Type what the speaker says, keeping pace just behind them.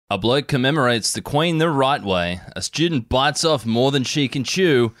A bloke commemorates the Queen the right way, a student bites off more than she can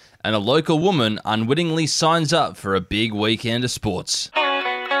chew, and a local woman unwittingly signs up for a big weekend of sports. Hey,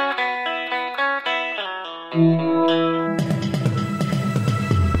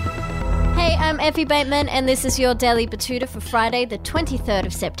 I'm Effie Bateman, and this is your Daily Batuta for Friday, the 23rd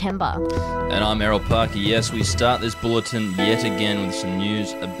of September. And I'm Errol Parker. Yes, we start this bulletin yet again with some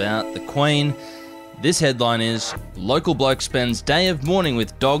news about the Queen. This headline is, local bloke spends day of mourning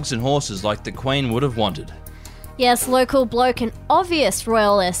with dogs and horses like the Queen would have wanted. Yes, local bloke and obvious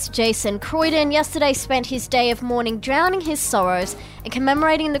royalist Jason Croydon yesterday spent his day of mourning drowning his sorrows and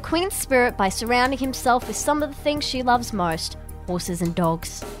commemorating the Queen's spirit by surrounding himself with some of the things she loves most, horses and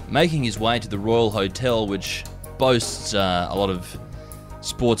dogs. Making his way to the Royal Hotel, which boasts a lot of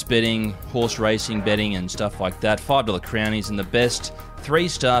sports betting, horse racing betting and stuff like that, $5 crownies and the best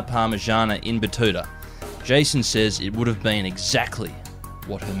 3-star Parmigiana in Batuta. Jason says it would have been exactly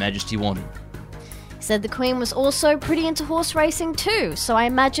what Her Majesty wanted. He said the Queen was also pretty into horse racing too, so I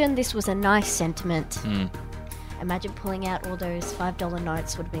imagine this was a nice sentiment. Imagine pulling out all those $5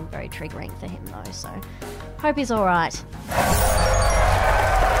 notes would have been very triggering for him though, so hope he's alright.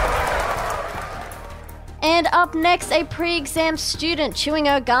 And up next, a pre-exam student chewing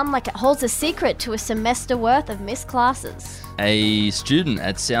her gum like it holds a secret to a semester worth of missed classes. A student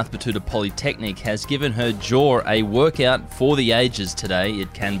at South Batuta Polytechnic has given her jaw a workout for the ages today,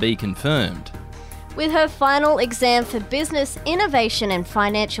 it can be confirmed. With her final exam for Business, Innovation and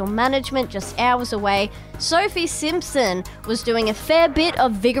Financial Management just hours away, Sophie Simpson was doing a fair bit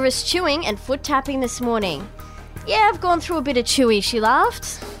of vigorous chewing and foot tapping this morning. Yeah, I've gone through a bit of chewy, she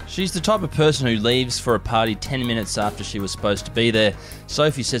laughed. She's the type of person who leaves for a party 10 minutes after she was supposed to be there.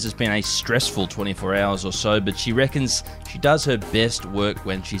 Sophie says it's been a stressful 24 hours or so, but she reckons she does her best work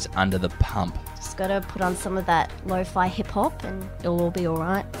when she's under the pump. Just gotta put on some of that lo-fi hip-hop and it'll all be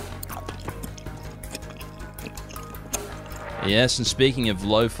alright. Yes, and speaking of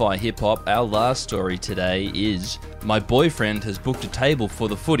lo-fi hip-hop, our last story today is, my boyfriend has booked a table for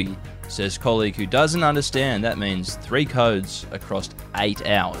the footy, says colleague who doesn't understand that means 3 codes across 8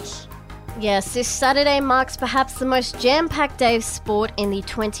 hours. Yes, this Saturday marks perhaps the most jam-packed day of sport in the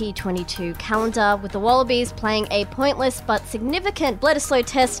 2022 calendar, with the Wallabies playing a pointless but significant Bledisloe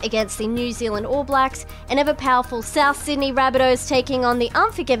test against the New Zealand All Blacks, and ever-powerful South Sydney Rabbitohs taking on the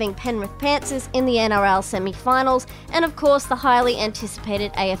unforgiving Penrith Panthers in the NRL semi-finals, and of course the highly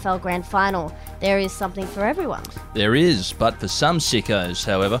anticipated AFL Grand Final. There is something for everyone. There is, but for some sickos,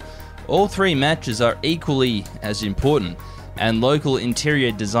 however, all 3 matches are equally as important. And local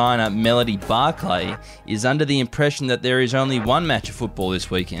interior designer Melody Barclay is under the impression that there is only one match of football this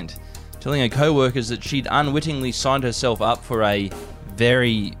weekend, telling her co-workers that she'd unwittingly signed herself up for a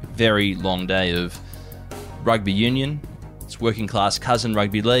very, very long day of rugby union, its working class cousin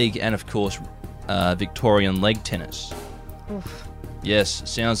rugby league, and of course Victorian leg tennis. Oof. Yes,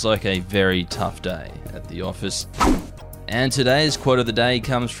 sounds like a very tough day at the office. And today's quote of the day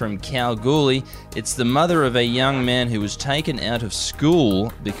comes from Kalgoorlie. It's the mother of a young man who was taken out of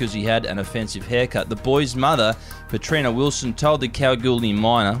school because he had an offensive haircut. The boy's mother, Petrina Wilson, told the Kalgoorlie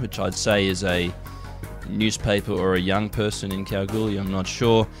Miner, which I'd say is a newspaper or a young person in Kalgoorlie, I'm not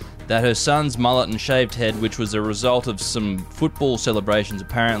sure, that her son's mullet and shaved head, which was a result of some football celebrations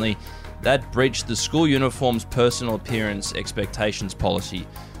apparently, that breached the school uniform's personal appearance expectations policy,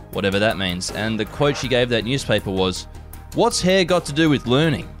 whatever that means. And the quote she gave that newspaper was, "What's hair got to do with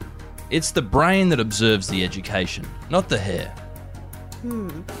learning? It's the brain that observes the education, not the hair."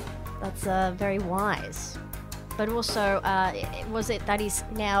 That's very wise. But also, was it that he's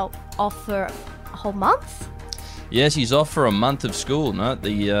now off for a whole month? Yes, he's off for a month of school. No,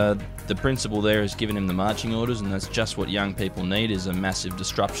 the principal there has given him the marching orders, and that's just what young people need, is a massive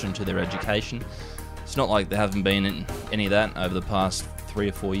disruption to their education. It's not like there haven't been any of that over the past 3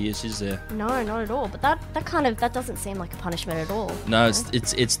 or 4 years, is there? No, not at all. But that doesn't seem like a punishment at all. No,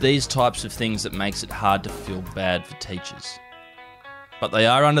 it's these types of things that makes it hard to feel bad for teachers. But they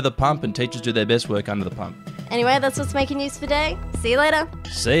are under the pump, and teachers do their best work under the pump. Anyway, that's what's making news for today. See you later.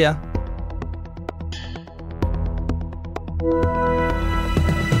 See ya.